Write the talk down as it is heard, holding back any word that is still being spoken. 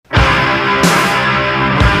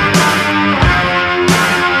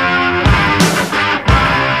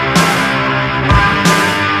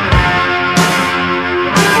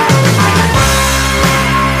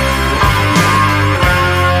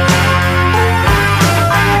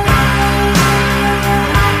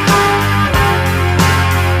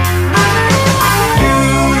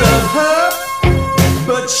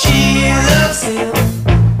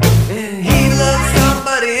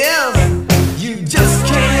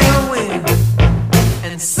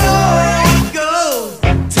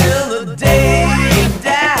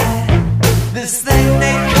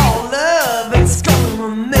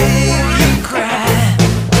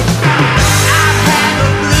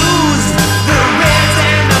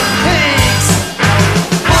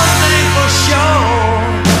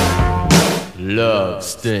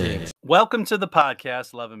Sting. Welcome to the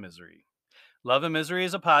podcast, Love and Misery. Love and Misery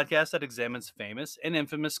is a podcast that examines famous and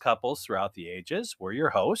infamous couples throughout the ages. We're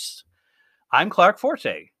your hosts. I'm Clark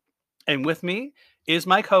Forte, and with me is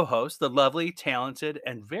my co-host, the lovely, talented,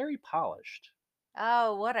 and very polished.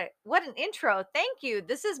 Oh, what an intro. Thank you.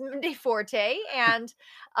 This is Mindy Forte, and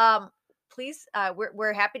please,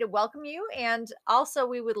 we're happy to welcome you. And also,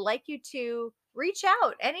 we would like you to reach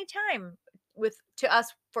out anytime to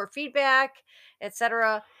us for feedback,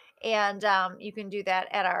 etc. And you can do that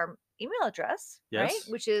at our email address, right? Yes.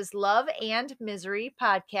 Which is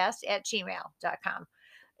loveandmiserypodcast@gmail.com.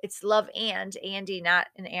 It's love and Andy, not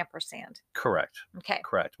an ampersand. Correct. Okay.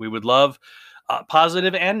 Correct. We would love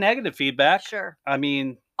positive and negative feedback. Sure. I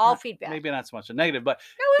mean, All feedback. Maybe not so much a negative, but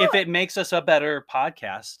No, if it makes us a better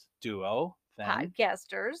podcast duo, then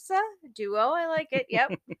podcasters duo, I like it.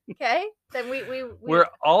 Yep. Okay, then we're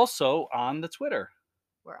also on the Twitter.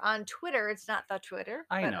 we're on Twitter. It's not the Twitter.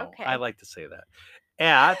 I but know. Okay. I like to say that.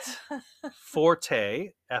 At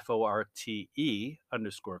Forte, Forte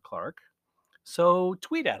 _Clark. So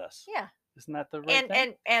tweet at us. Yeah. Isn't that the right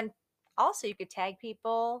thing? And also you could tag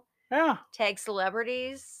people, Yeah. tag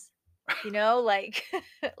celebrities. Like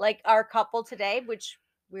like our couple today, which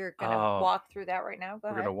we're gonna walk through that right now. Go We're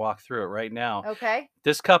ahead. gonna walk through it right now. Okay.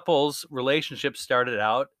 This couple's relationship started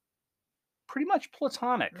out pretty much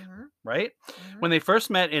platonic, Mhm. right? Mhm. When they first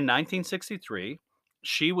met in 1963,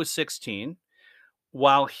 she was 16,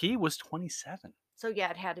 while he was 27. So yeah,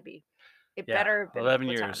 it had to be. It Yeah, better have been 11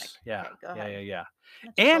 platonic. years. Yeah. Okay, go ahead. Yeah.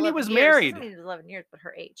 Not just And he 11 was years. married. Doesn't mean 11 years, but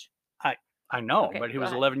her age. I know, Okay, but he go was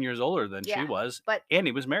ahead. 11 years older than she Yeah, was, but and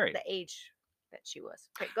he was married. the age that she was.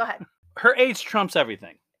 Okay, go ahead. Her age trumps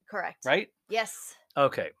everything, Correct. right? Yes.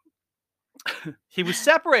 Okay. He was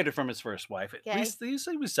separated from his first wife. At Okay. least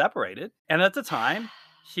he was separated. And at the time,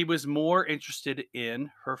 he was more interested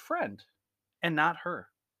in her friend and not her.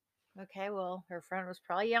 Okay, well, her friend was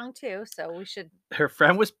probably young too, so we should. Her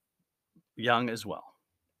friend was young as well.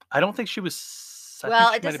 I don't think she was. I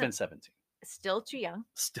Well, think she it might have been doesn't- 17. Still too young.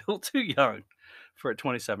 Still too young for a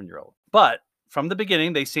 27-year-old. But from the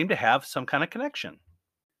beginning, they seemed to have some kind of connection.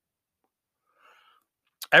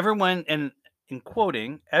 Everyone, and in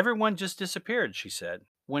quoting, everyone just disappeared, she said.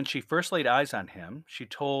 When she first laid eyes on him, she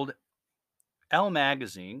told Elle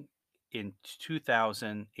magazine in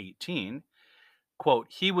 2018, quote,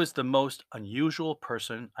 he was the most unusual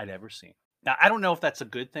person I'd ever seen. Now, I don't know if that's a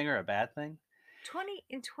good thing or a bad thing.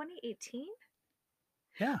 In 2018?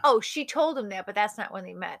 Yeah. Oh, she told him that, but that's not when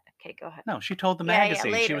they met. Okay, go ahead. No, she told the Yeah,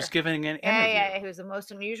 magazine. She was later. giving an interview. Yeah, he was the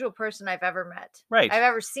most unusual person I've ever met. Right. I've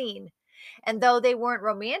ever seen. And though they weren't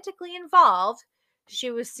romantically involved,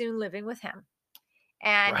 she was soon living with him.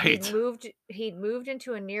 And Right. he'd moved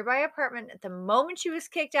into a nearby apartment at the moment she was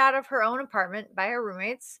kicked out of her own apartment by her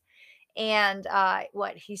roommates. And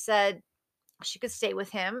he said she could stay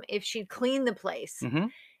with him if she'd clean the place.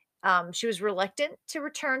 Mhm. She was reluctant to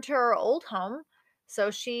return to her old home,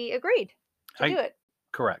 so she agreed to do it.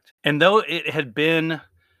 Correct. And though it had been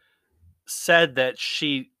said that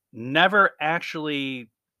she never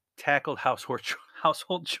actually tackled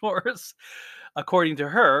household chores, according to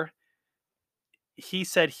her, he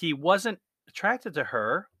said he wasn't attracted to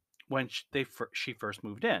her when she first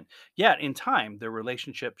moved in. Yet in time, their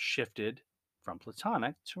relationship shifted from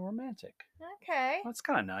platonic to romantic. Okay. That's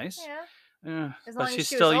kind of nice. Yeah. As But long she's as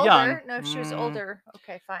she still was young. older. No, if she was older.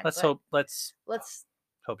 Okay, fine. Let's but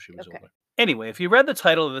hope she was Okay. older. Anyway, if you read the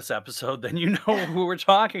title of this episode, then you know who we're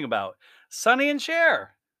talking about. Sonny and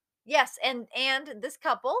Cher. Yes, and this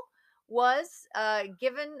couple was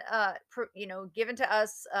given given to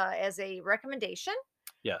us as a recommendation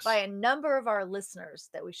Yes. by a number of our listeners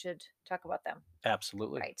that we should talk about them.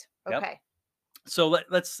 Absolutely. Right. Yep. Okay. So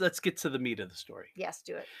let's get to the meat of the story. Yes,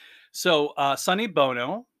 do it. So Sonny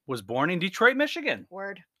Bono was born in Detroit, Michigan.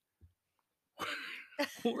 Word.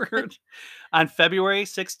 Word. On February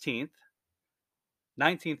 16th,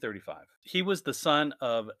 1935. He was the son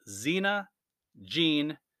of Zena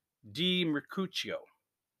Jean Di Mercutio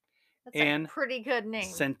That's and a pretty good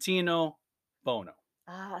name. Santino Bono.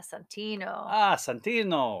 Santino.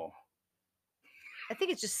 Santino. I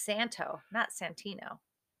think it's just Santo, not Santino.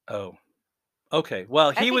 Oh, okay. Well,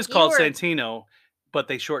 I he think was you called were- Santino, but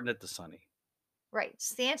they shortened it to Sonny. Right.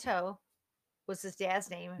 Santo was his dad's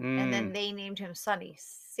name, and then they named him Sonny.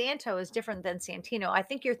 Santo is different than Santino. I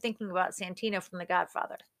think you're thinking about Santino from The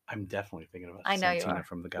Godfather. I'm definitely thinking about I know you Santino are,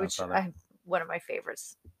 from The which Godfather. one of my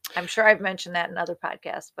favorites. I'm sure I've mentioned that in other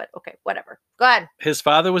podcasts, but okay, whatever. Go ahead. His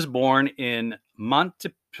father was born in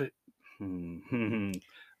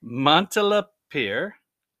Montelapier,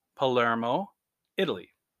 Palermo, Italy.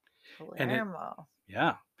 Palermo.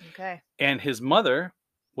 Yeah. Okay. And his mother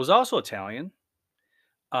was also Italian.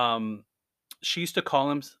 Um, she used to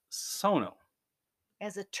call him Sono.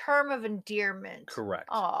 As a term of endearment. Correct.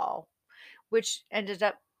 Oh, which ended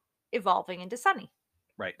up evolving into Sonny.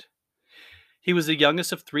 Right. He was the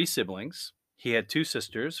youngest of three siblings. He had two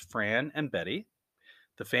sisters, Fran and Betty.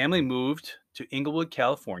 The family moved to Inglewood,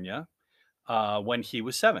 California, when he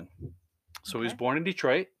was 7. So he was Okay. born in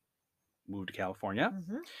Detroit, moved to California.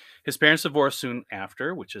 Mhm. His parents divorced soon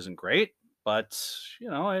after, which isn't great, but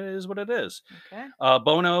it is what it is. Okay.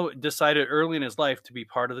 Bono decided early in his life to be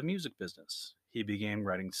part of the music business. He began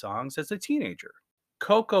writing songs as a teenager.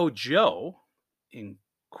 Coco Joe, in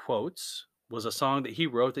quotes, was a song that he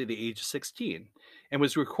wrote at the age of 16 and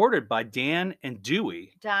was recorded by Dan and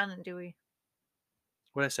Dewey. Don and Dewey.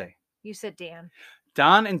 What did I say? You said Dan.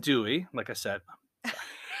 Don and Dewey, like I said.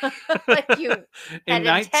 Like you had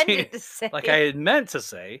intended to say. Like I had meant to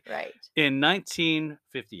say, Right. in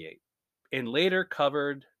 1958, and later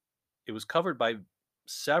it was covered by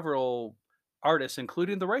several artists,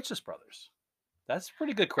 including the Righteous Brothers. That's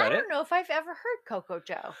pretty good I credit. don't know if I've ever heard Coco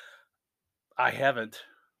Joe. I haven't,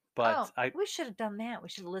 but We should have done that. We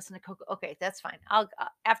should have listened to Coco. Okay, that's fine. I'll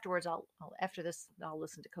afterwards. After this, I'll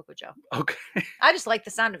listen to Coco Joe. okay. I just like the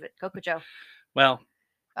sound of it, Coco Joe. Well,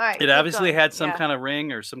 All right. it keep obviously going. had some Yeah. kind of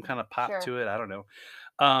ring or some kind of pop Sure. to it. I don't know.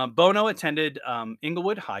 Bono attended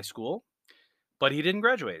Inglewood High School, but he didn't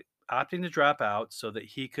graduate, opting to drop out so that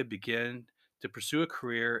he could begin to pursue a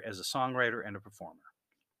career as a songwriter and a performer.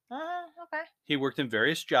 Okay. He worked in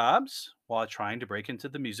various jobs while trying to break into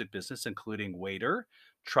the music business, including waiter,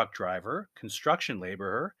 truck driver, construction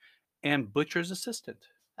laborer, and butcher's assistant.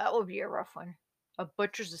 That would be a rough one. A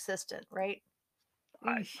butcher's assistant, right?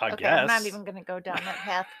 I Okay, I'm not guess. even going to go down that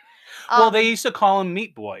path. Well, they used to call him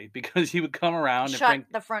Meat Boy because he would come around shut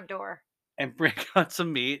the front door. and bring out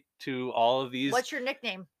some meat to all of these. What's your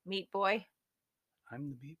nickname, Meat Boy? I'm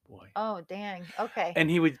the Meat Boy. Oh, dang. Okay. And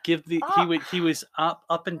he would give he was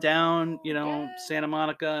up and down, Yeah. Santa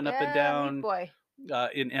Monica and up and Meat down Boy.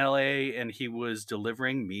 in LA, and he was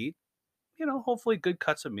delivering meat, hopefully good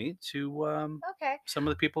cuts of meat to Okay. some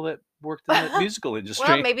of the people that worked in the musical industry.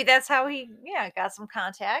 Well, maybe that's how he, got some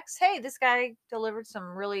contacts. Hey, this guy delivered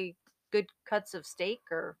some really good cuts of steak,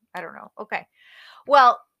 or I don't know. Okay.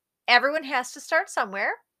 Well, everyone has to start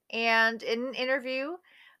somewhere. And in an interview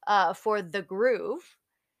for The Groove,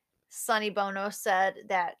 Sonny Bono said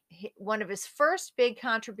that one of his first big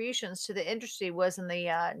contributions to the industry was in the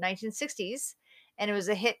 1960s, and it was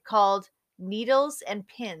a hit called Needles and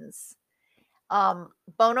Pins.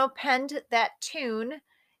 Bono penned that tune,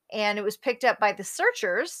 and it was picked up by the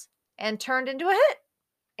Searchers and turned into a hit.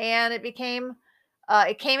 And it came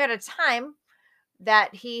at a time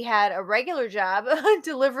that he had a regular job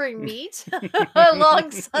delivering meat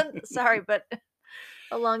along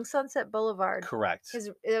Sunset Boulevard. Correct.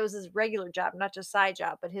 It was his regular job, not just side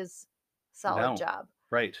job, but his solid No. job.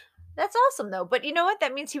 Right. That's awesome though. But you know what?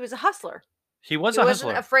 That means he was a hustler. He was He a wasn't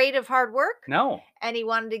hustler. afraid of hard work. No. And he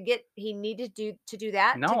needed to do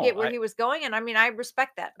that to No, get where he was going. And I mean, I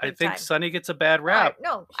respect that. I big think time. Sonny gets a bad rap.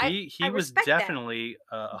 No, He I was respect that. definitely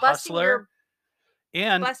a Busting hustler.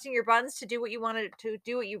 And busting your buns to do what you wanted to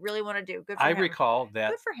do, what you really want to do. Good for I him. recall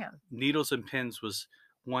that Good for him. Needles and Pins was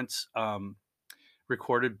once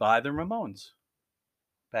recorded by the Ramones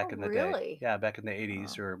back in the day. Really? Yeah, back in the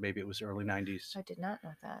 80s, or maybe it was early 90s. I did not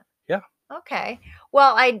know that. Yeah. Okay.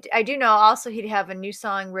 Well, I do know also he'd have a new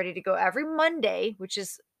song ready to go every Monday, which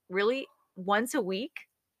is really once a week.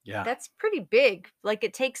 Yeah. That's pretty big. Like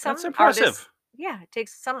it takes some That's impressive. artists. Yeah, it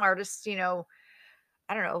takes some artists, I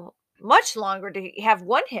don't know, much longer to have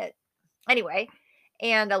one hit. Anyway,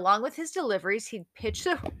 and along with his deliveries, he'd pitch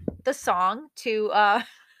the song to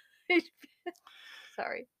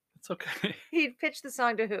sorry. It's okay. He'd pitch the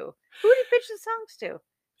song to who? Who did he pitch the songs to?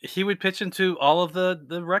 He would pitch into all of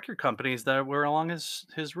the record companies that were along his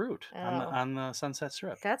route Oh. on the Sunset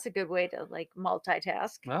Strip. That's a good way to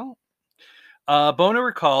multitask. Well, Bono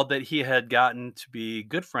recalled that he had gotten to be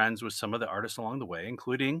good friends with some of the artists along the way,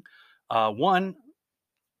 including one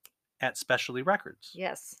at Specialty Records.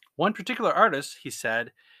 Yes. One particular artist, he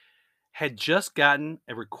said, had just gotten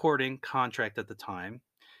a recording contract at the time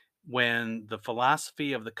when the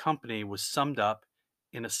philosophy of the company was summed up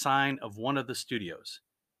in a sign of one of the studios.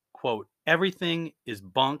 Quote, everything is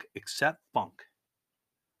bunk except funk.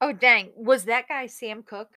 Oh, dang. Was that guy Sam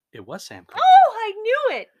Cooke? It was Sam Cooke. Oh, I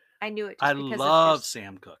knew it. I knew it. I because love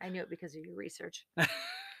Sam Cooke. I knew it because of your research.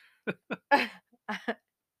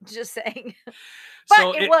 Just saying. But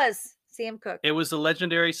So it was Sam Cooke. It was the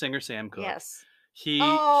legendary singer Sam Cooke. Yes. He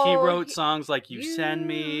Oh, wrote songs like "You Send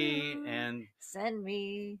Me" You and Send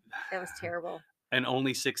Me. That was terrible. and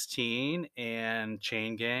Only 16 and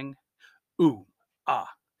Chain Gang. Ooh, ah,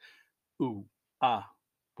 ooh, ah.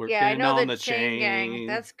 Yeah, I Working know on the the Chain Gang. chain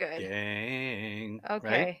That's good. gang, right?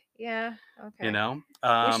 Okay. Yeah. You Okay. know?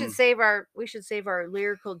 We should save our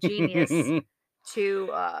lyrical genius to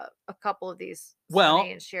a couple of these Well,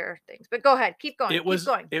 Sunny and Cher things. But go ahead. Keep going. it Keep was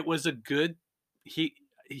going. it was a good he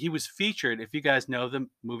he was featured, if you guys know the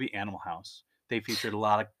movie Animal House, they featured a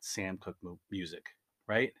lot of Sam Cooke music,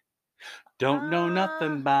 right? Don't know Uh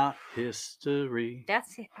nothing about history.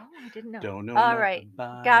 that's it. Oh, I didn't know. Don't know All nothing right.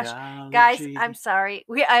 about Gosh, guys, I'm biology. sorry.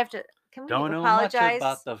 I have to can we Don't know much about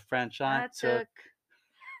apologize? the French I I took.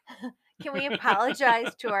 took Can we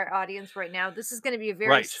apologize to our audience right now? This is going to be a very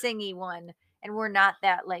Right. singy one, and we're not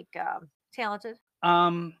that like talented.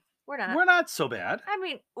 Um, We're not. we're not so bad. I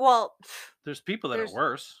mean, well, There's people that are there's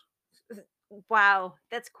worse. wow,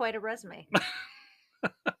 that's quite a resume.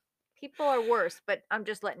 People are worse, but I'm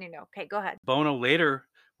just letting you know. Okay, go ahead. Bono later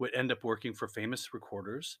would end up working for famous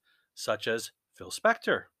recorders such as Phil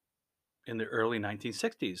Spector in the early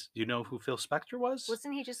 1960s. Do you know who Phil Spector was?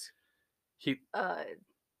 Wasn't he just He uh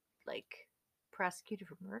like prosecuted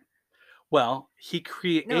for murder? he No, is that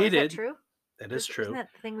created true? that is Isn't true. that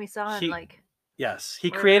the thing we saw in He like Yes, he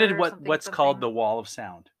created murder or something what's called something? the wall of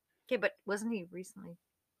sound. Okay, but wasn't he recently?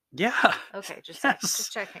 Yeah. Okay, just Yes.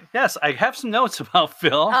 checking. Yes, I have some notes about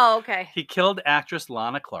Phil. Oh, okay. He killed actress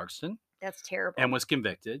Lana Clarkson That's terrible. and was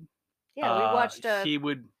convicted. Yeah, we watched a He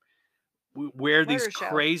would wear these murder show.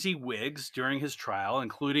 crazy wigs during his trial,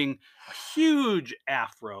 including a huge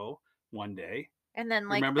afro one day. And then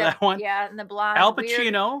like Remember that one? yeah, and the blonde Al weird.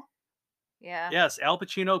 Pacino. Yeah. Yes, Al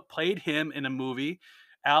Pacino played him in a movie.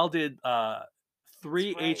 Al did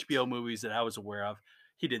three right. HBO movies that I was aware of.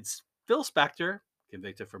 He did Phil Spector,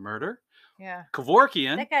 convicted for murder. Yeah.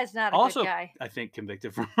 Kevorkian, That guy's not a also good guy. I think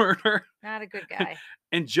convicted for murder. Not a good guy.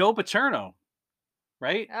 And Joe Paterno,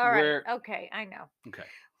 right? All right. Okay, I know. Okay.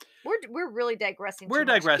 We're really digressing. We're too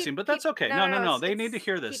much. digressing, but that's okay. No. They need to it's-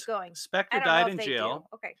 hear this. Keep going. I Spector don't know died if in they jail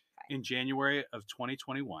do. Okay, fine. in January of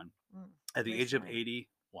 2021 at the age of Recently.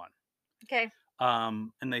 81. Okay.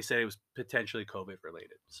 And they say it was potentially COVID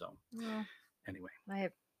related. So Well, anyway, I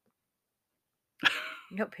have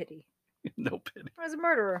no pity. no pity. I was a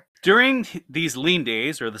murderer. During these lean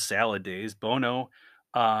days or the salad days, Bono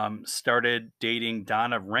started dating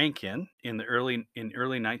Donna Rankin in early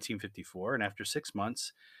 1954, and after 6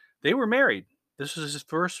 months, they were married. This was his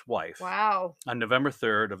first wife. Wow. On November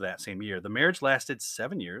 3rd of that same year. The marriage lasted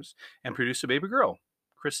 7 years and produced a baby girl,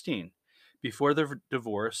 Christine, before their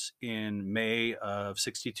divorce in May of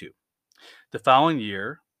 62. The following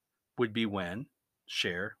year would be when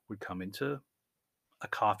Cher would come into a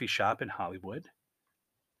coffee shop in Hollywood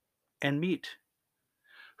and meet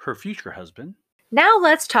her future husband. Now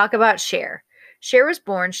let's talk about Cher. Cher was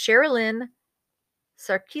born Sherilyn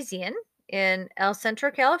Sarkeesian in El Centro,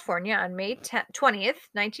 California on May 20th,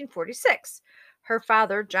 1946. Her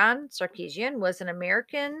father, John Sarkeesian, was an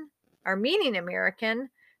Armenian American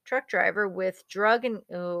truck driver with drug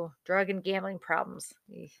and gambling problems.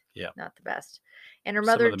 Yeah. Not the best. And her Some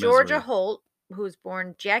of mother, the Georgia misery. Holt, who was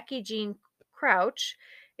born Jackie Jean Crouch,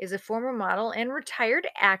 is a former model and retired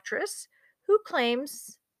actress who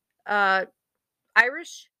claims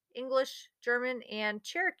Irish, English, German, and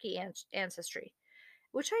Cherokee ancestry,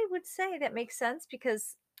 which I would say that makes sense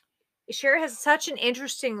because Cher has such an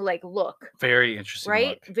interesting like look, Very interesting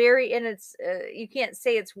right? look. Very, and it's you can't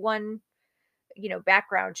say it's one,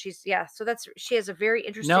 background. So she has a very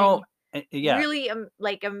interesting, No, yeah. really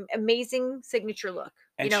like amazing signature look.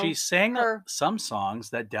 And she sang her some songs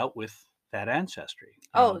that dealt with that ancestry.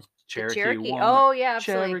 the Cherokee Cherokee. woman. Oh yeah,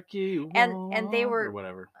 absolutely. Cherokee And they woman, were or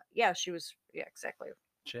whatever. Yeah, she was. Yeah, exactly.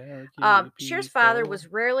 Cherokee Cher's father people. was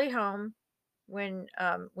rarely home when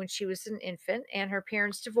she was an infant, and her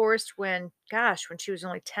parents divorced when she was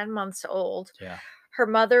only 10 months old. Yeah. Her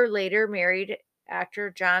mother later married actor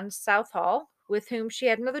John Southall, with whom she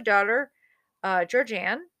had another daughter,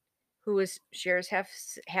 Georgianne, who was Cher's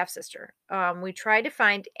half sister. We tried to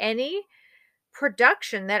find any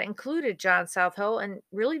production that included John Southall, and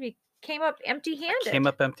really came up empty-handed. Came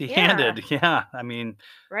up empty-handed. Yeah. I mean,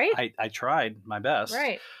 right? I tried my best.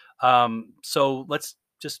 Right. So let's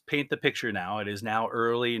just paint the picture now. It is now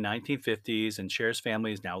early 1950s, and Cher's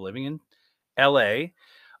family is now living in LA,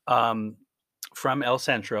 from El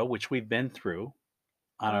Centro, which we've been through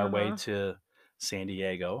on our way to San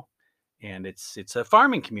Diego. And it's a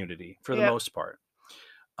farming community for the most part.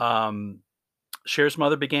 Cher's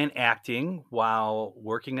mother began acting while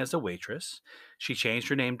working as a waitress. She changed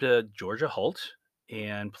her name to Georgia Holt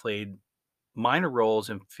and played minor roles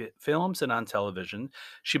in films and on television.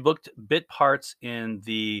 She booked bit parts in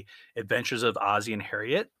The Adventures of Ozzie and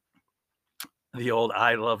Harriet, the old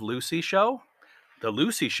I Love Lucy show, The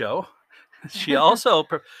Lucy Show. She also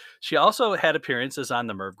she also had appearances on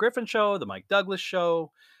the Merv Griffin Show, the Mike Douglas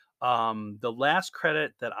Show. The last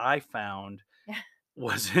credit that I found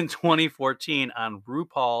was in 2014 on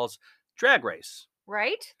RuPaul's Drag Race.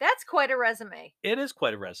 Right? That's quite a resume. It is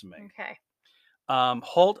quite a resume. Okay.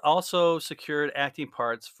 Holt also secured acting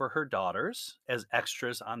parts for her daughters as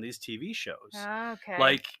extras on these TV shows, Okay.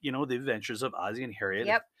 like The Adventures of Ozzie and Harriet. If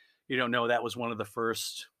Yep. you don't know, that was one of the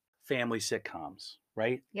first family sitcoms,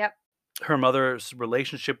 right? Yep. Her mother's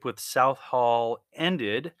relationship with South Hall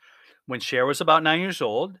ended when Cher was about 9 years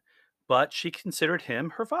old, but she considered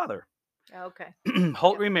him her father. Okay.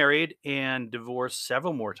 Holt Yep. remarried and divorced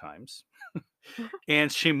several more times,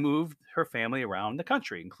 and she moved her family around the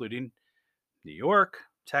country, including New York,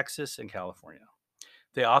 Texas, and California.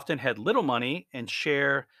 They often had little money, and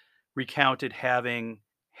Cher recounted having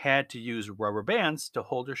had to use rubber bands to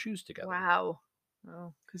hold her shoes together. Wow.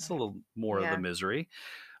 Oh, It's a little more of the Yeah. misery.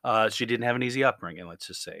 She didn't have an easy upbringing, let's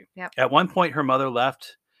just say. Yep. At one point, her mother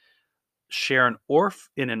left Cher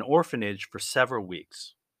in an orphanage for several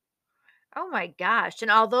weeks. Oh my gosh. And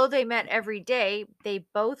although they met every day, they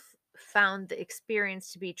both found the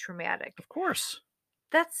experience to be traumatic. Of course.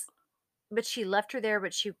 That's But she left her there,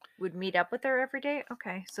 but she would meet up with her every day?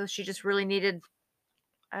 Okay. So she just really needed,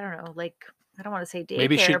 I don't know, like, I don't want to say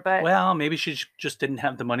Maybe she, daycare, but well, maybe she just didn't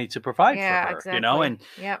have the money to provide for yeah, her, exactly.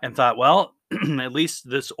 Yep. and thought, well, at least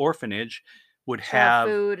this orphanage would She'll have have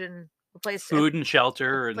food and food and a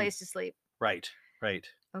shelter and place to sleep. right.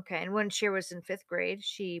 Okay. And when Cher was in fifth grade,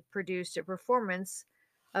 she produced a performance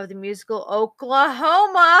of the musical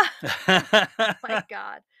Oklahoma. My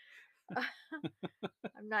God.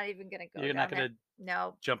 I'm not even going to go You're down not there. going to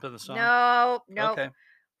No, jump in the song? no, no. Okay.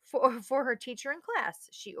 For her teacher in class,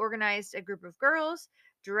 she organized a group of girls,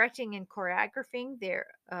 directing and choreographing their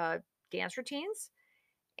dance routines.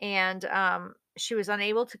 And she was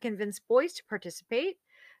unable to convince boys to participate.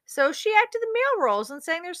 So she acted the male roles and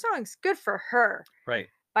sang their songs. Good for her. Right.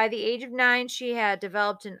 By the age of 9, she had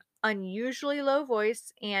developed an unusually low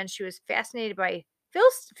voice, and she was fascinated by film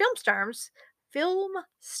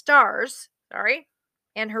stars, sorry,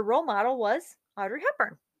 and her role model was Audrey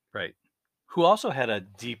Hepburn. Right. Who also had a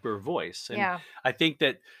deeper voice. And Yeah, I think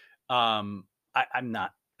that I'm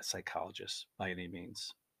not a psychologist by any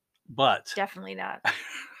means, but definitely not.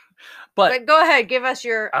 but But go ahead, give us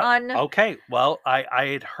your okay. Well, I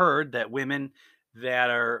had heard that women that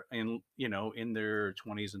are in their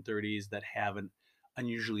 20s and 30s that have an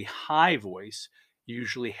unusually high voice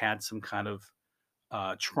usually had some kind of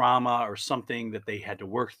trauma or something that they had to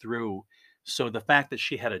work through. So the fact that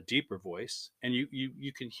she had a deeper voice, and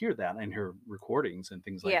you can hear that in her recordings and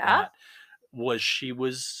things like Yeah. that, was she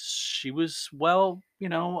was well,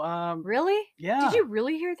 Really? yeah. Did you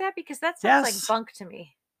really hear that? Because that sounds like Yes. bunk to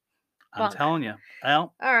me. I'm Bunk. telling you.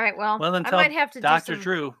 Well, All right. Well, then I tell might have to Dr. do some.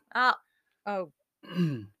 Drew. Oh,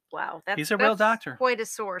 wow. He's a real that's doctor. quite a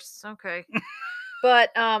source. Okay. But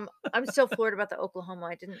I'm still floored about the Oklahoma.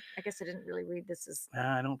 I guess I didn't really read this as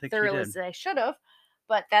I don't think you thoroughly did. as I should have,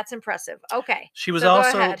 but that's impressive. Okay. She was so go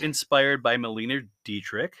also ahead. inspired by Marlene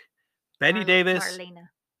Dietrich, Betty Davis. Marlena.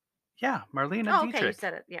 Yeah, Marlene Oh, okay. You Dietrich.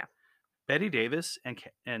 said it. Yeah. Betty Davis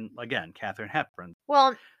and again Katharine Hepburn.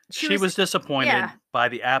 Well, She was disappointed yeah. by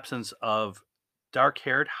the absence of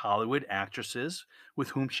dark-haired Hollywood actresses with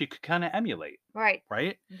whom she could kind of emulate, Right.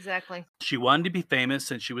 right? Exactly. She wanted to be famous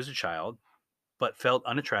since she was a child, but felt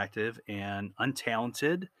unattractive and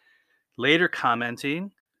untalented. Later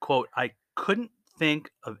commenting, quote, "I couldn't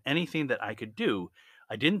think of anything that I could do.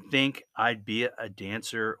 I didn't think I'd be a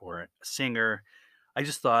dancer or a singer. I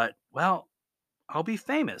just thought, well, I'll be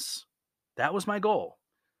famous. That was my goal."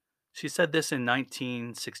 She said this in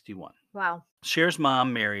 1961. Wow. Cher's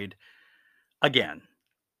mom married, again,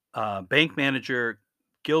 bank manager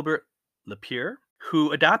Gilbert Lapierre,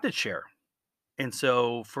 who adopted Cher. And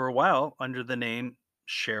so for a while, under the name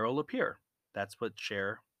Cheryl Lapierre, that's what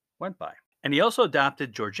Cher went by. And he also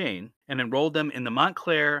adopted Georgine and enrolled them in the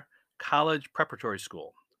Montclair College Preparatory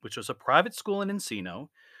School, which was a private school in Encino,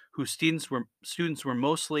 whose students were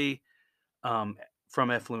mostly from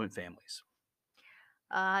affluent families.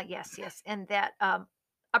 Yes. And that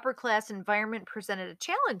upper class environment presented a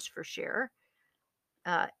challenge for Cher.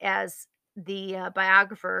 As the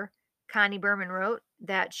biographer Connie Berman wrote,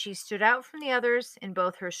 that she stood out from the others in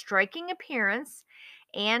both her striking appearance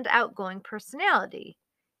and outgoing personality.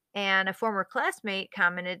 And a former classmate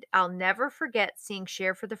commented, "I'll never forget seeing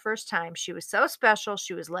Cher for the first time. She was so special.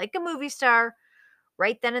 She was like a movie star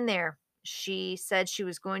right then and there." she said she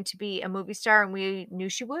was going to be a movie star, and we knew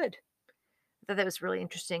she would. I thought that was really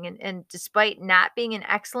interesting. And despite not being an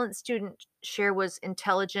excellent student, Cher was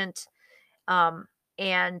intelligent, um,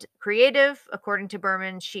 and creative. According to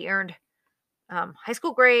Berman, she earned high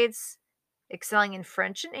school grades, excelling in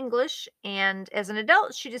French and English. And as an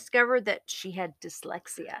adult, she discovered that she had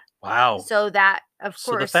dyslexia. Wow. So that, of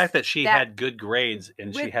So the course, fact that she that had good grades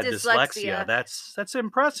and she with had dyslexia, dyslexia, that's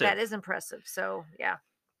impressive. that is impressive. So yeah.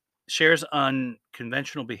 Cher's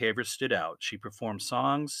unconventional behavior stood out. She performed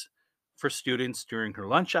songs for students during her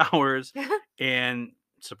lunch hours and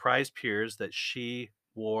surprised peers that she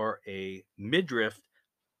wore a midriff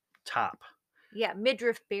top. Yeah,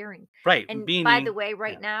 midriff bearing. Right, And by meaning the way,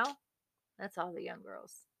 right yeah, now, that's all the young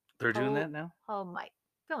girls. they're doing Oh, that now? oh my!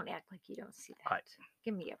 Don't act like you don't see I that.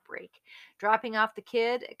 Give me a break. Dropping off the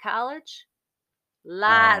kid at college, Oh,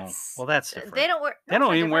 lots. well, that's They different. don't wear. They No, it's don't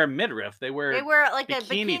not even wear different. midriff. They They wear wear like a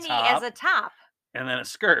bikini bikini top as a top. and then a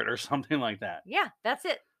skirt or something like that. Yeah, that's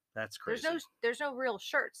it. That's There's crazy. no real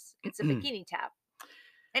shirts. It's a bikini top.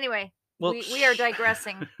 Anyway, Well, we are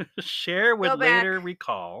digressing. Cher would Go back. later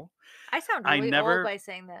recall, I sound I really never old by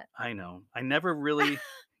saying that. I know. I never really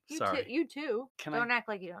You sorry. too. You too. Can Don't I act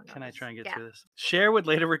like you don't know. can I this. try and get Yeah. through this? Cher would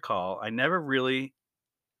later recall, I never really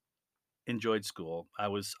enjoyed school. I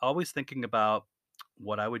was always thinking about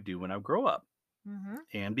what I would do when I grow up Mm-hmm.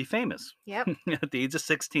 and be famous. Yep. At the age of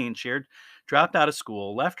 16, Cher dropped out of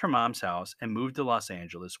school, left her mom's house, and moved to Los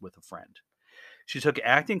Angeles with a friend. She took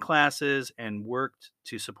acting classes and worked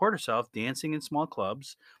to support herself, dancing in small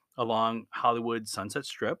clubs along Hollywood's Sunset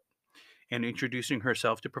Strip and introducing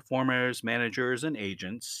herself to performers, managers, and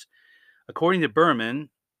agents. According to Berman,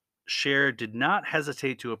 Cher did not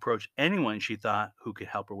hesitate to approach anyone she thought who could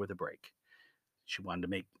help her with a break. She wanted to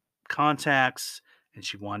make contacts and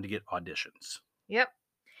she wanted to get auditions. Yep.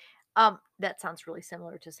 That sounds really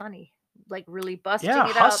similar to Sunny. Like really busting Yeah,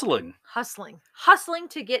 it hustling. up. Hustling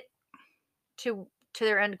to get to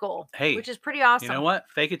their end goal. Hey, which is pretty awesome. You know what?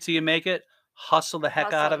 Fake it till you make it. Hustle the heck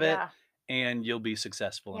out Hustle, of it, yeah. and you'll be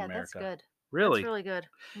successful in Yeah, America. that's good. Really? That's really good.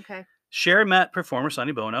 Okay. Cher met performer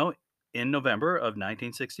Sonny Bono in November of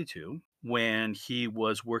 1962 when he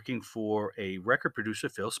was working for a record producer,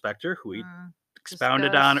 Phil Spector, who we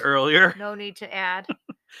expounded on Discuss. earlier. No need to add.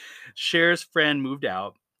 Cher's friend moved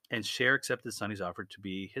out, and Cher accepted Sonny's offer to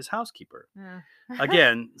be his housekeeper. Mm.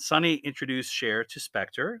 Again, Sonny introduced Cher to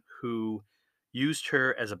Spector, who used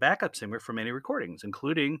her as a backup singer for many recordings,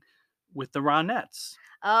 including with the Ronettes.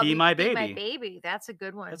 Be My Be My Baby. Baby. That's a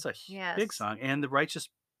good one. That's a Yes. big song. And the Righteous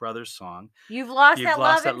Brothers song. You've lost You've that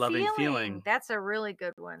Lost love That and Loving feeling. Feeling. That's a really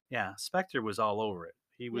good one. Yeah, Spector was all over it.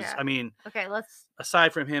 He was, Yeah. I mean, Okay, let's.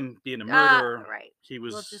 aside from him being a murderer, Right. he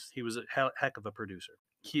was We'll just- he was a heck of a producer.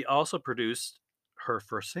 He also produced her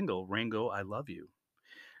first single, Ringo, I Love You,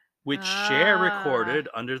 which Cher recorded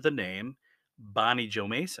under the name Bonnie Jo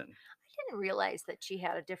Mason. I didn't realize that she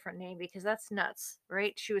had a different name because that's nuts,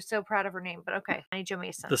 right? She was so proud of her name, but okay. Bonnie Jo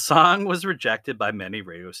Mason. The song was rejected by many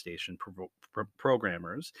radio station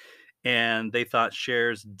programmers, and they thought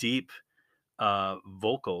Cher's deep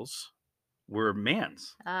vocals were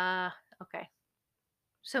man's. Okay.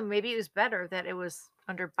 So maybe it was better that it was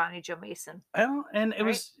under Bonnie Jo Mason. Well, and it Right?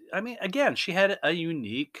 was, I mean, again, she had a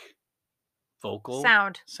unique vocal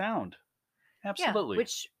Sound. Absolutely. Yeah,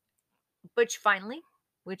 which finally,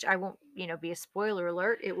 which I won't, be a spoiler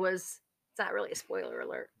alert. It's not really a spoiler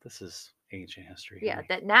alert. This is ancient history. Yeah, honey.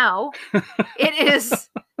 that now it is,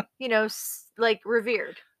 like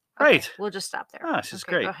revered. Okay, Right. We'll just stop there. Oh, this is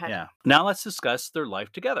Okay, great. Go ahead. Yeah. Now let's discuss their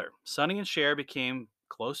life together. Sonny and Cher became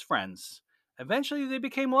close friends. Eventually, they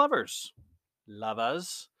became lovers,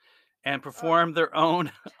 and performed their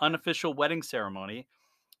own unofficial wedding ceremony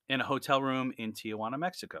in a hotel room in Tijuana,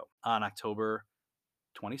 Mexico, on October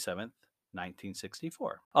 27th,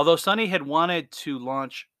 1964. Although Sonny had wanted to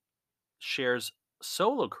launch Cher's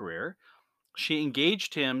solo career, she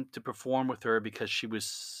engaged him to perform with her because she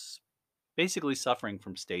was basically suffering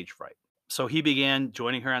from stage fright. So he began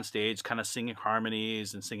joining her on stage, kind of singing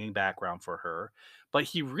harmonies and singing background for her. But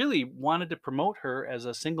he really wanted to promote her as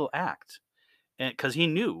a single act, and because he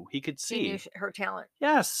knew he could She see knew her talent.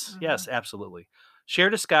 Yes, yes, absolutely. Cher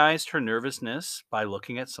disguised her nervousness by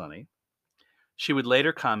looking at Sonny. She would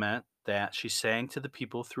later comment that she sang to the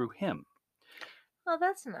people through him. Oh,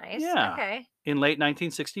 that's nice. Yeah. Okay. In late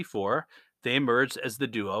 1964, they emerged as the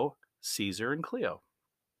duo Caesar and Cleo.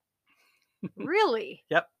 Really?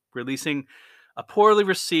 Yep, releasing a poorly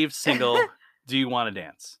received single, Do You Want to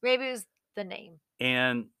Dance? Maybe it was the name.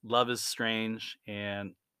 And Love is Strange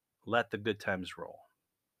and Let the Good Times Roll.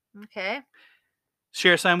 Okay.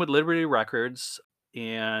 Cher signed with Liberty Records,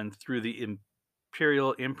 and through the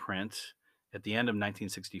Imperial imprint at the end of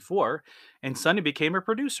 1964, and Sonny became a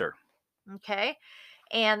producer. Okay.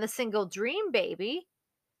 And the single Dream Baby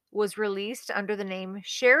was released under the name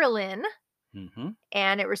Sherilyn, Hmm.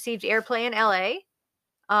 and it received airplay in LA.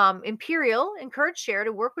 Imperial encouraged Cher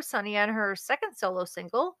to work with Sonny on her second solo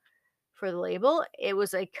single for the label. It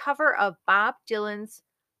was a cover of Bob Dylan's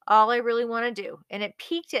All I Really Want to Do, and it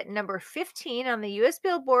peaked at number 15 on the US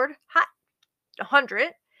Billboard Hot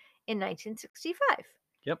 100 in 1965.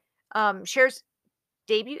 Yep. Cher's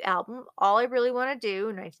debut album, All I Really Want to Do,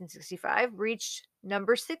 in 1965, reached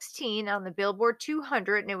number 16 on the Billboard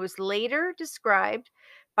 200, and it was later described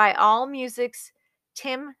by AllMusic's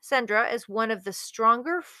Tim Sendra as one of the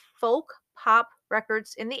stronger folk pop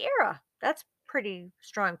records in the era. That's pretty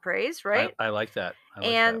strong praise, right? I like that. I like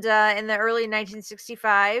And that. in the early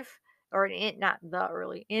 1965, or not the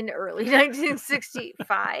early, in early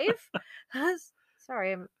 1965,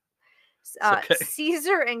 sorry, It's okay.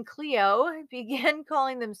 Caesar and Cleo began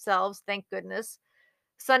calling themselves, thank goodness,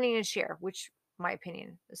 Sonny and Cher, which, in my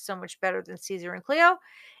opinion, is so much better than Caesar and Cleo.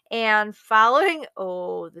 And following,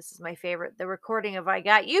 oh, this is my favorite, the recording of I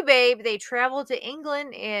Got You, Babe, they traveled to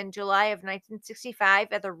England in July of 1965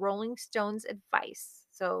 at the Rolling Stones' advice.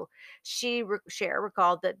 So Cher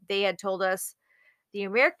recalled that they had told us the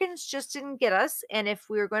Americans just didn't get us, and if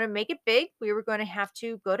we were going to make it big, we were going to have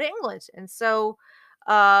to go to England. And so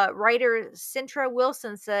writer Cintra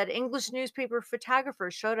Wilson said English newspaper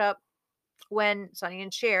photographers showed up when Sonny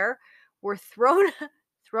and Cher were thrown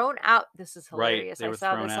out. This is Right. hilarious. They I were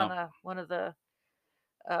saw thrown this on out. one of the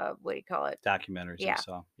what do you call it? Documentaries I Yeah,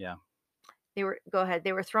 saw. Yeah. they were go ahead.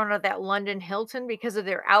 They were thrown out of that London Hilton because of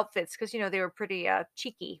their outfits, because they were pretty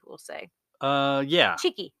cheeky, we'll say. Yeah.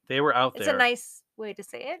 Cheeky. They were out It's a there. nice way to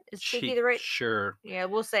say it. Is cheeky the right? Sure. Yeah,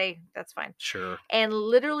 we'll say that's fine. Sure. And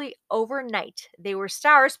literally overnight, they were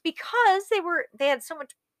stars because they had so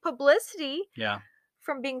much publicity Yeah.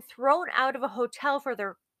 from being thrown out of a hotel for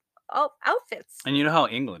their outfits. And you know how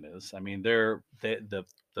England is. I mean, the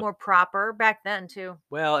More proper back then too,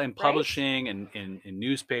 well, in right? publishing and in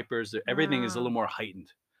newspapers, everything is a little more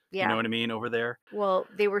heightened. You know Yeah. what I mean over there? Well,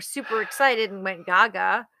 they were super excited and went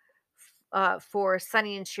gaga for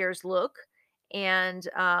Sonny and Cher's look, and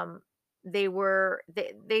they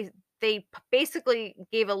basically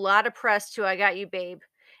gave a lot of press to "I Got You, Babe,"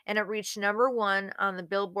 and it reached number 1 on the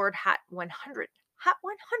Billboard Hot 100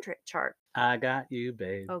 chart. I got you,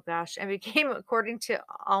 babe. Oh gosh, and became, according to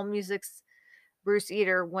AllMusic's Bruce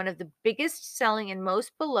Eater, one of the biggest selling and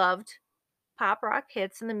most beloved pop rock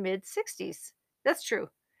hits in the mid 60s. That's true.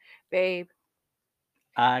 Babe,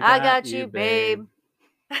 I got you, babe.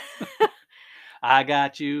 I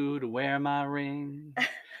got you to wear my ring.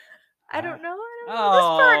 I don't know. I don't know Oh,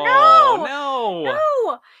 this part. No, no.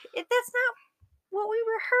 no, that's not what we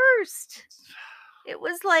rehearsed. It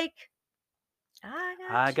was like,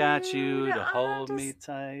 I got you to hold me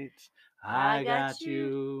tight. I got you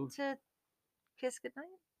you to kiss goodnight.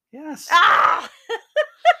 Yes. Ah!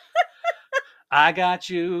 I got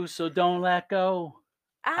you, so don't let go.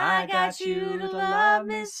 I got you to love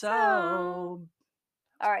me so.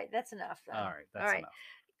 All right, that's enough then. All right, that's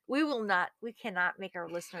enough. We cannot make our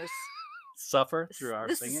listeners Suffer through our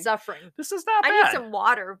this singing. is suffering. This is not bad. I need some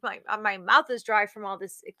water. My mouth is dry from all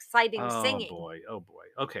this exciting singing. Oh boy.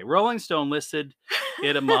 Okay, Rolling Stone listed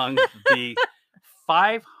it among the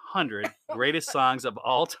 500 greatest songs of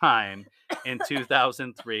all time in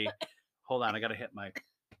 2003. Hold on, I gotta hit my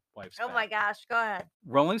wife's Oh back. my gosh, go ahead.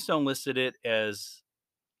 Rolling Stone listed it as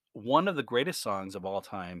one of the greatest songs of all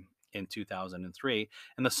time in 2003,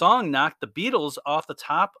 and the song knocked the Beatles off the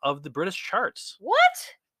top of the British charts.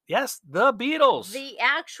 What? Yes, the Beatles. The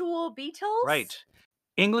actual Beatles? Right.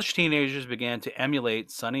 English teenagers began to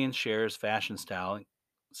emulate Sonny and Cher's fashion style,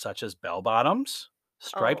 such as bell bottoms,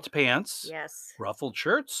 striped pants, Yes. ruffled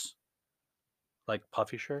shirts, like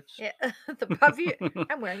puffy shirts. Yeah, the puffy.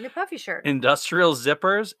 I'm wearing the puffy shirt. Industrial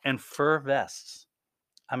zippers and fur vests.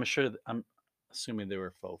 I'm assuming they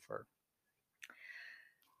were faux fur.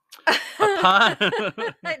 Upon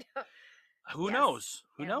Who knows?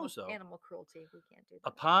 Who knows, though? Animal cruelty. We can't do that.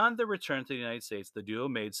 Upon the return to the United States, the duo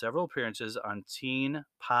made several appearances on teen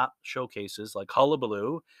pop showcases like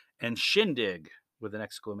Hullabaloo and Shindig, with an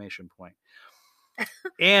exclamation point,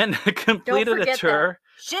 and completed a tour.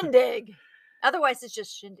 Shindig. Otherwise, it's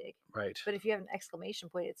just Shindig. Right. But if you have an exclamation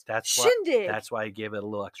point, it's That's Shindig. That's why I gave it a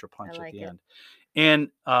little extra punch I at the like it.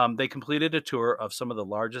 end. And they completed a tour of some of the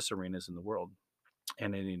largest arenas in the world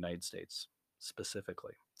and in the United States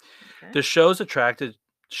specifically. Okay. The shows attracted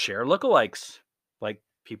Cher lookalikes, like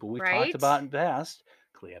people we talked Right. about in the past,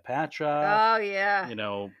 Cleopatra. Oh yeah.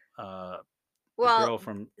 Well, girl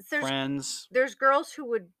from there's Friends. there's girls who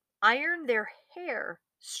would iron their hair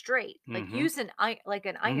straight, like Mm-hmm. use an like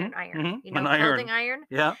an iron, Mm-hmm. Mm-hmm. An clothing iron. iron,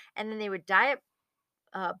 Yeah. and then they would dye it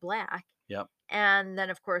black, Yep. and then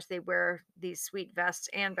of course they wear these sweet vests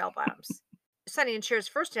and bell bottoms. Sonny and Cher's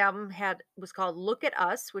first album was called "Look at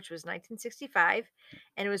Us," which was 1965,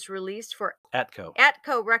 and it was released for Atco.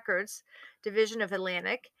 Atco Records division of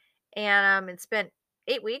Atlantic, and it spent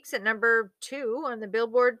 8 weeks at number 2 on the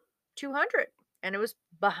Billboard 200, and it was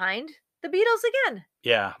behind the Beatles again,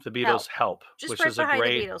 Yeah, the Beatles Help, just which right is a behind the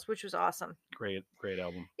great, Beatles, which was awesome. great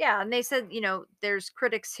album. Yeah, and they said, there's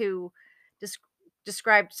critics who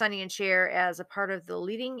described Sonny and Cher as a part of the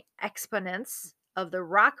leading exponents of the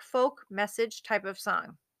rock folk message type of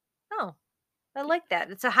song. Oh, I like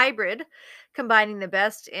that. It's a hybrid, combining the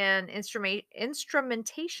best in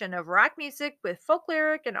instrumentation of rock music with folk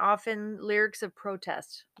lyric and often lyrics of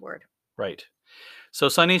protest. Word. Right. So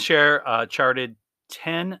Sonny and Cher charted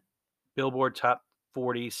 10 Billboard Top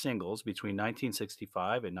 40 singles between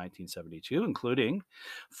 1965 and 1972, including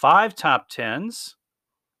 5 top 10s.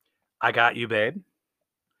 I Got You, Babe.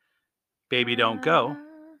 Baby Don't Go.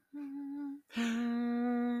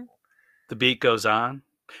 The Beat Goes On.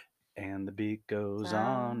 And the beat goes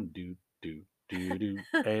on. Do, do, do, do.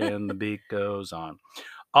 And the beat goes on.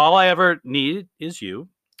 All I Ever Need Is You.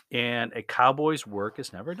 And A Cowboy's Work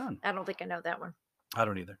Is Never Done. I don't think I know that one. I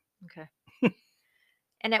don't either. Okay.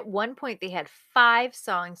 And at one point, they had 5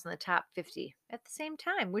 songs in the top 50 at the same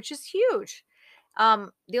time, which is huge.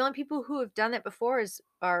 The only people who have done that before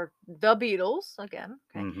are the Beatles again,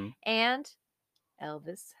 okay, Mm-hmm. and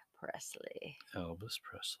Elvis Presley. Elvis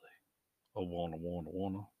Presley. Oh, wanna.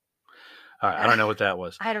 All right, I don't know what that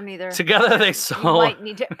was. I don't either. Together they You sold. might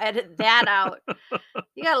need to edit that out.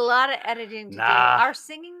 You got a lot of editing to do. Nah. Our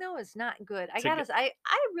singing though is not good. I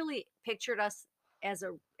really pictured us as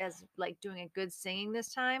like doing a good singing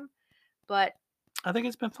this time, but I think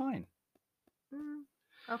it's been fine.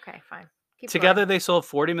 okay, fine. Keep Together going. they sold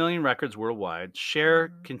 40 million records worldwide. Cher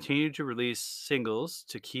Mhm. continued to release singles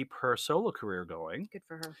to keep her solo career going. Good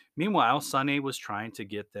for her. Meanwhile, Sonny was trying to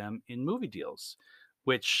get them in movie deals,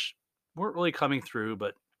 which weren't really coming through,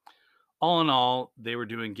 but all in all, they were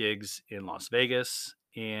doing gigs in Las Vegas,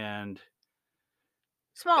 and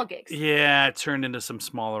Small gigs. yeah, it turned into some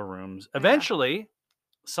smaller rooms. Yeah. Eventually,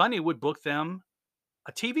 Sonny would book them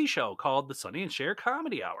a TV show called The Sonny and Cher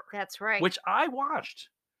Comedy Hour, That's right. which I watched.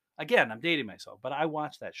 Again, I'm dating myself, but I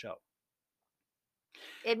watched that show.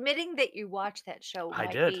 Admitting that you watch that show I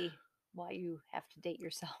might did. be why you have to date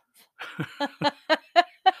yourself.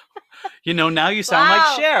 You know, now you sound Wow.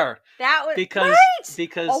 like Cher. That was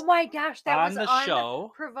Because oh my gosh, that on was the show,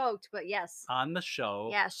 unprovoked, but yes. on the show,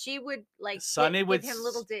 Yeah, she would like Sonny give would him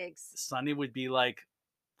little digs. Sonny would be like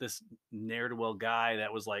this ne'er-do-well guy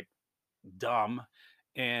that was like dumb,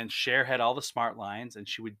 and Cher had all the smart lines, and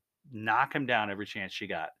she would knock him down every chance she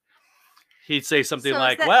got. He'd say something So is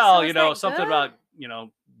like, that- "Well, so is you know, that something good? about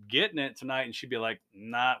getting it tonight," and she'd be like,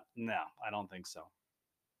 "No, I don't think so."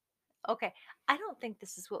 Okay, I don't think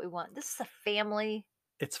this is what we want. This is a family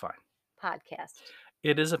It's fine. podcast.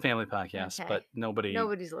 It is a family podcast, Okay. but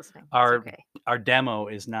nobody's listening. Our- It's okay. our demo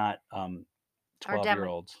is not Our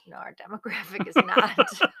 12-year-olds. No, our demographic is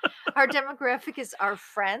not. Our demographic is our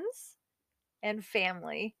friends and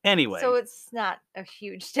family. Anyway, So it's not a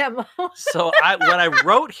huge demo. so what I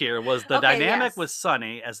wrote here was the Okay, dynamic yes. with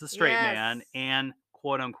Sonny as the straight man Yes. and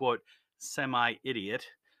quote unquote semi-idiot,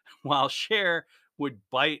 while Cher would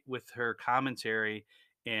bite with her commentary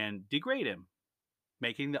and degrade him,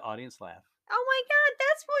 making the audience laugh. Oh my God,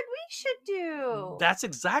 that's what we should do. That's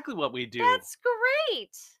exactly what we do. That's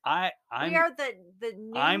great. I'm We are the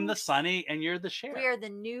new. I'm the Sonny and you're the Cher. We are the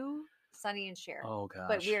new Sonny and Cher. Oh gosh.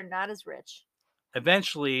 But we are not as rich.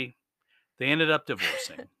 Eventually, they ended up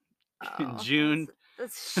divorcing. In June,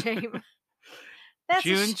 That's a shame. That's a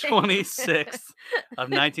June shame. 26th of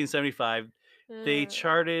 1975. They Uh,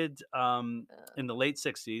 charted in the late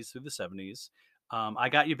 60s through the 70s. I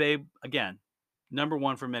Got You, Babe, again, number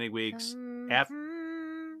 1 for many weeks.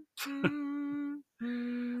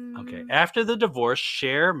 Okay. After the divorce,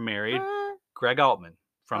 Cher married Greg Altman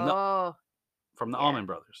from the yeah. Allman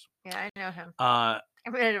Brothers. Yeah, I know him. Uh, I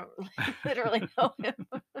mean, I don't literally know him,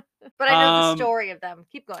 but I know the story of them.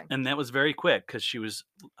 Keep going. and that was very quick because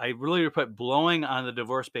I really put blowing on the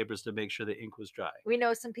divorce papers to make sure the ink was dry. We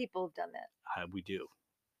know some people who've done that. We do,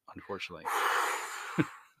 unfortunately.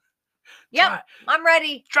 Yep, Dry, I'm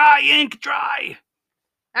ready. dry ink, dry.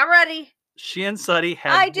 I'm ready. She and Sonny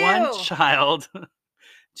I had do. one child,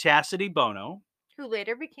 Chastity Bono. Who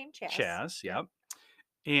later became Chaz. Chaz, yep.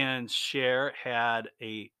 And Cher had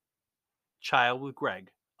a child with Greg,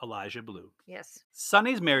 Elijah Blue. Yes.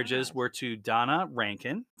 Sonny's marriages God. were to Donna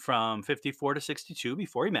Rankin from 54 to 62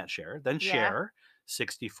 before he met Cher, then Yeah. Cher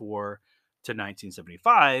 64 to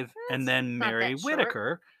 1975, and That's then not Mary that short.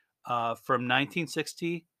 Whitaker from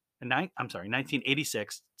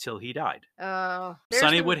 1986 till he died. Oh, there's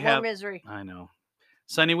Sonny the would more have, misery. I know,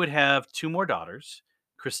 Sonny would have 2 more daughters,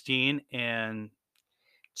 Christine and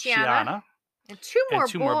Gianna. Shiana, And 2 and more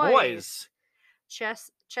 2 more boys.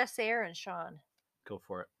 Chesair and Sean. Go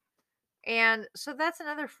for it. And so that's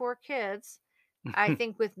another 4 kids, I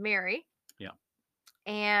think, with Mary. Yeah.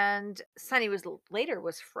 And Sonny later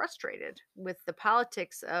was frustrated with the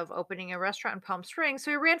politics of opening a restaurant in Palm Springs,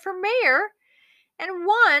 so he ran for mayor and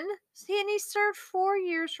won. And he served 4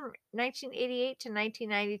 years from 1988 to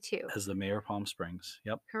 1992. As the mayor of Palm Springs.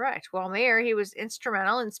 Yep. Correct. While mayor, he was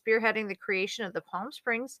instrumental in spearheading the creation of the Palm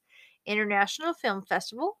Springs International Film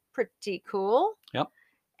Festival. Pretty cool. Yep.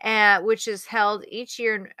 Which is held each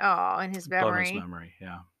year in his Bonus memory. memory,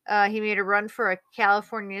 yeah. He made a run for a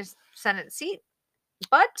California Senate seat,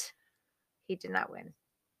 but he did not win.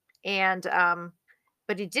 And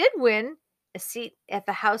but he did win a seat at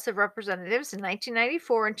the House of Representatives in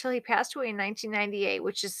 1994 until he passed away in 1998,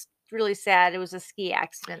 which is really sad. It was a ski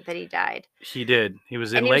accident that he died. He did. He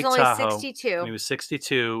was in And he Lake was only Tahoe. 62. He was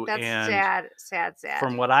 62. That's and sad.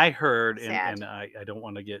 from what I heard, Sad. and I don't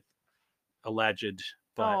want to get alleged,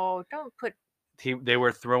 but Oh, don't put. they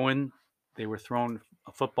were throwing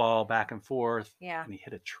a football back and forth, Yeah. and he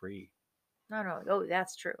hit a tree. No. Oh,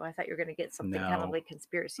 that's true. I thought you were going to get something kind of No. like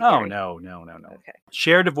conspiracy Oh, theory. no. Okay.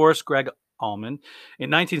 Cher divorced Greg Allman in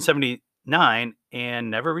 1979 and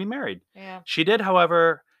never remarried. Yeah. She did,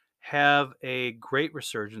 however, have a great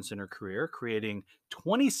resurgence in her career, creating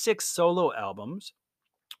 26 solo albums,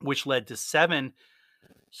 which led to 7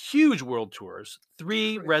 huge world tours,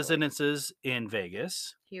 3 Truthfully. residences in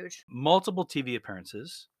Vegas, Huge. multiple TV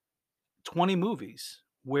appearances, 20 movies,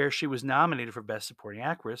 where she was nominated for Best Supporting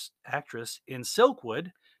Actress in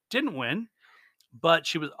Silkwood. Didn't win, but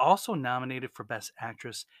she was also nominated for Best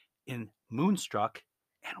Actress in Moonstruck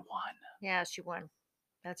and won. Yeah, she won.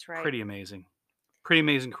 That's right. Pretty amazing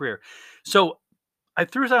career. So I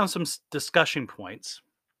threw down some discussion points.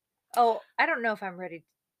 Oh, I don't know if I'm ready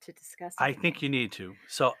to discuss. I anything. think you need to.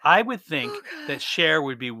 So I would think Oh, God. that Cher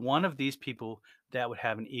would be one of these people that would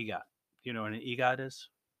have an EGOT. You know what an EGOT is?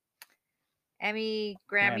 Emmy,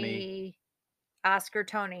 Grammy, Oscar,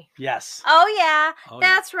 Tony. Yes. Oh yeah, Oh, yeah.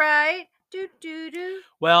 that's right. Do.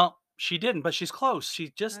 Well, she didn't, but she's close.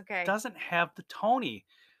 She just Okay. doesn't have the Tony.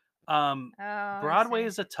 Oh, I Broadway see.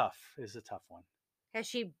 is a tough one. Has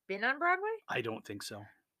she been on Broadway? I don't think so.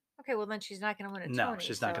 Okay, well then she's not going to win a No, Tony.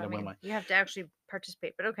 she's not so, gonna I win mean, one. You have to actually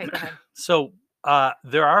participate. But okay, go ahead. So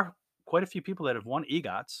there are quite a few people that have won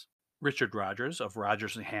EGOTs. Richard Rodgers of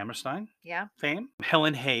Rodgers and Hammerstein Yeah, fame.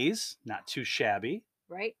 Helen Hayes, not too shabby.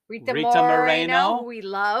 right. Rita, Rita Moreno, Moreno. who we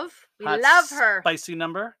love. We Hot love her. Spicy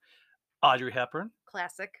number. Audrey Hepburn.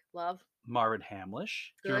 Classic. Love. Marvin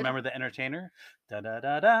Hamlish. Do you Good. remember The Entertainer? Da da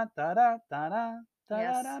da da da da da da da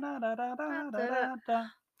Yes. da da da da da da da.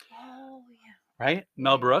 Oh yeah. Right?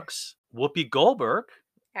 Mel Brooks. Whoopi Goldberg.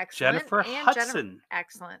 Excellent. Jennifer And Hudson.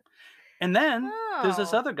 Excellent. And then there's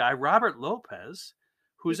this Oh. other guy, Robert Lopez,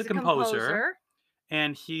 who's He's a composer,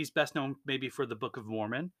 and he's best known maybe for the Book of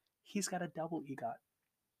Mormon. He's got a double EGOT.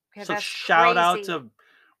 Okay, So that's shout out crazy. to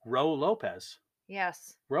Ro Lopez.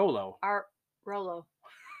 Yes. Rolo. Our Rolo.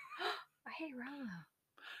 I hate Rolo.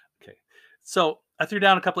 Okay. So I threw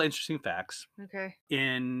down a couple of interesting facts. Okay.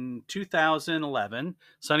 In 2011,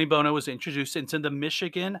 Sonny Bono was introduced into the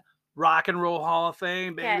Michigan Rock and Roll Hall of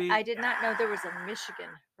Fame, baby. Yeah, I did not know there was a Michigan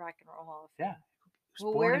Rock and Roll Hall of Fame. Yeah. He was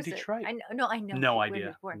Well, born where in is it? Detroit. I know. I know. No where he idea.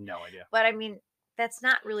 was born. No idea. But I mean, that's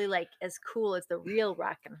not really like as cool as the real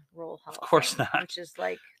Rock and Roll Hall. Of course Fame, not. Which is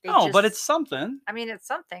like No, but it's something. I mean, it's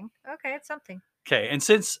something. Okay, it's something. Okay, and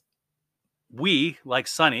since we, like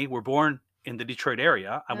Sonny, were born in the Detroit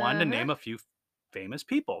area, I wanted to name a few famous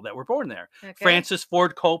people that were born there. Okay. Francis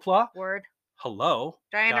Ford Coppola. Word. Hello.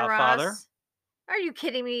 Diana Godfather. Ross. Are you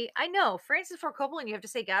kidding me? I know Francis Ford Coppola, and you have to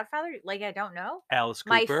say Godfather. Like I don't know. Alice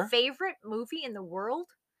Cooper. My favorite movie in the world.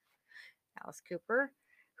 Alice Cooper,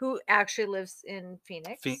 who actually lives in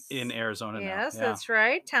Phoenix. In Arizona now. Yes, Yeah. that's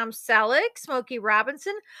right. Tom Selleck, Smokey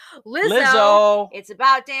Robinson, Lizzo. Lizzo. It's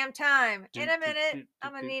about damn time. Do, In a do, minute, do, I'm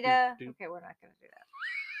do, gonna do, need do, a. do. Okay, we're not gonna do that.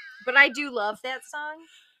 But I do love that song.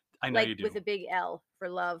 I know like you do. with a big L for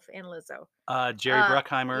love and Lizzo. Jerry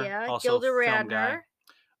Bruckheimer, Yeah, also Gilda film Radner.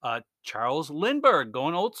 guy. Charles Lindbergh,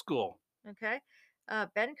 going old school. Okay.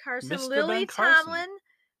 Ben Carson, Mr. Lily Ben Carson. Tomlin.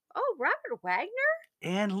 Oh, Robert Wagner.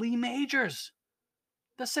 And Lee Majors.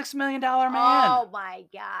 The $6 million man. Oh my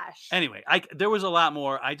gosh. Anyway, there was a lot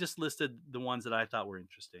more. I just listed the ones that I thought were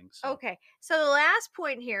interesting. So. Okay. So the last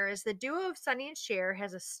point here is the duo of Sonny and Cher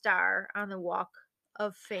has a star on the Walk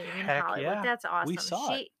of Fame in Heck Hollywood. yeah. That's awesome. We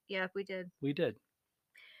saw it. Yeah, we did. We did.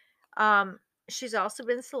 She's also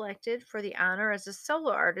been selected for the honor as a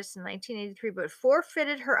solo artist in 1983, but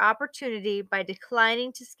forfeited her opportunity by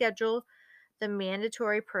declining to schedule the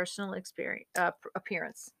mandatory personal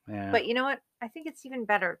appearance. Yeah. But you know what? I think it's even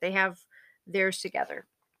better. They have theirs together.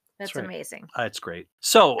 That's right. amazing. It's great.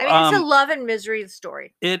 So I mean, it's a love and misery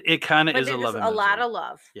story. It kind of But is a there's love and a lot misery. of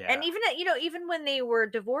love. Yeah. And even even when they were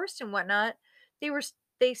divorced and whatnot,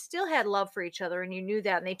 they still had love for each other, and you knew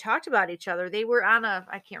that, and they talked about each other. They were on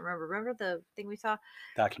I can't remember the thing we saw?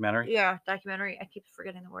 Documentary? Yeah, documentary. I keep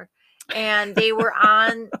forgetting the word. And they were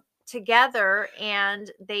on together,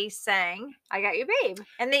 and they sang "I Got You, Babe."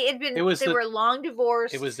 And they were long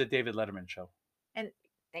divorced. It was the David Letterman show. And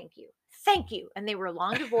thank you. And they were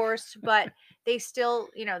long divorced, but they still,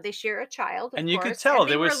 they share a child. And you course, could tell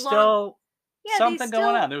there was still something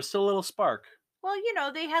going on. There was still a little spark. Well,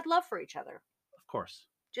 they had love for each other. Of course.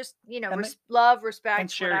 Just, love, respect,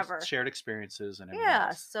 and whatever. Shared experiences and everything. Yeah,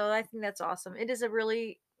 else. so I think that's awesome. It is a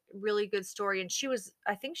really, really good story. And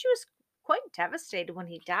I think she was quite devastated when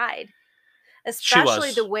he died.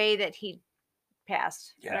 Especially the way that he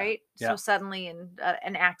passed, right? Yeah. So suddenly in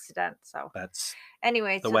an accident. So that's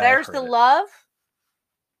anyway, so there's the love.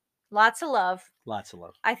 Lots of love. Lots of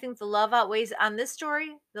love. I think the love outweighs on this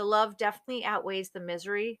story. The love definitely outweighs the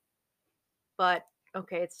misery. But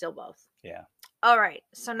okay, it's still both. Yeah. All right.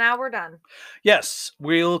 So now we're done. Yes.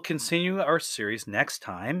 We'll continue our series next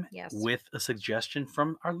time with a suggestion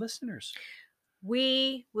from our listeners.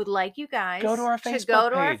 We would like you guys to go to our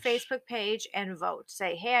Facebook page and vote.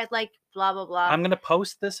 Say, hey, I'd like blah, blah, blah. I'm going to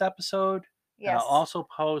post this episode. Yes. And I'll also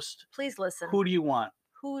post. Please listen. Who do you want?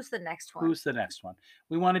 Who's the next one?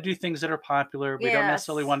 We want to do things that are popular. We don't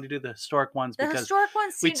necessarily want to do the historic ones because the historic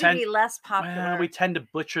ones seem to be less popular. Well, we tend to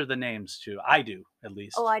butcher the names too. I do, at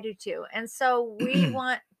least. Oh, I do too. And so we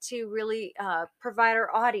want to really provide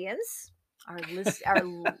our audience, our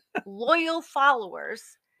loyal followers,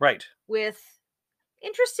 right, with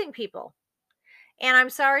interesting people. And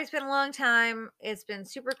I'm sorry it's been a long time. It's been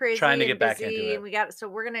super crazy. Trying to get busy, back into it.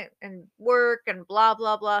 We're gonna work and blah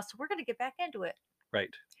blah blah. So we're gonna get back into it.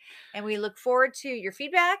 Right. And we look forward to your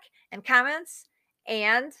feedback and comments.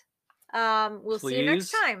 And we'll see you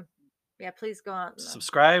next time. Yeah, please go on.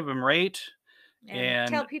 Subscribe and rate. And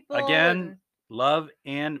tell people. Again, love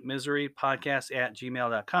and misery podcast at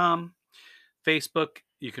gmail.com. Facebook,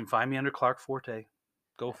 you can find me under Clark Forte.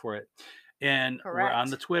 Go for it. And we're on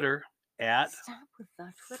the Twitter at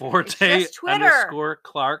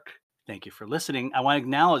Forte_Clark. Thank you for listening. I want to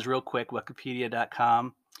acknowledge real quick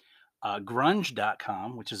Wikipedia.com,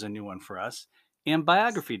 Grunge.com, which is a new one for us, and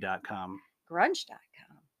Biography.com.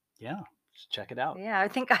 Grunge.com. Yeah, just check it out. Yeah, I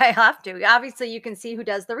think I have to. Obviously, you can see who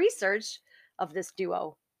does the research of this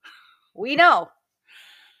duo. We know.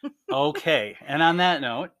 Okay, and on that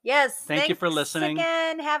note, yes, thank you for listening.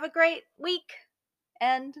 Again, have a great week.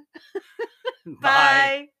 And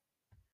bye.